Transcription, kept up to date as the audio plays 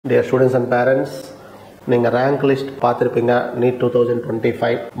Dear students and parents, நீங்கள் rank list பார்த்திருப்பீங்க NEET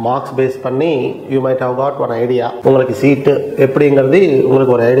 2025 marks base பண்ணி you might have got one idea உங்களுக்கு seat எப்படிங்கிறது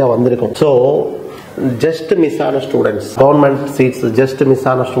உங்களுக்கு ஒரு ஐடியா வந்திருக்கும். So just miss ஆன students, government seats just miss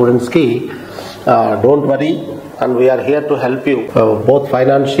ஆன students க்கு don't worry and we are here to help you both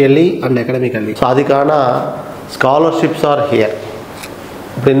financially and academically. So அதுக்கான scholarships are here.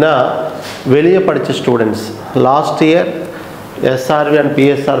 அப்படின்னா வெளியே படித்த students last year SRV and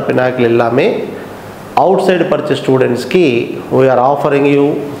PSR PINNAACLE எல்லாமே outside purchase students ki we are offering you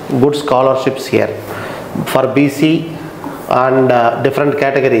good scholarships here for BC and different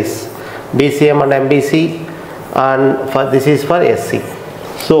categories BCM and MBC and for this is for SC.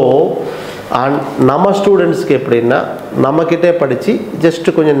 So and நம்ம students ki எப்படின்னா நம்ம கிட்டே படிச்சு just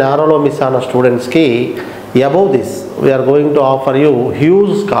கொஞ்சம் narrow miss ஆன students ki above this we are going to offer you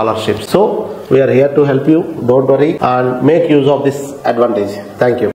huge scholarships. So we are here to help you, don't worry and make use of this advantage. Thank you.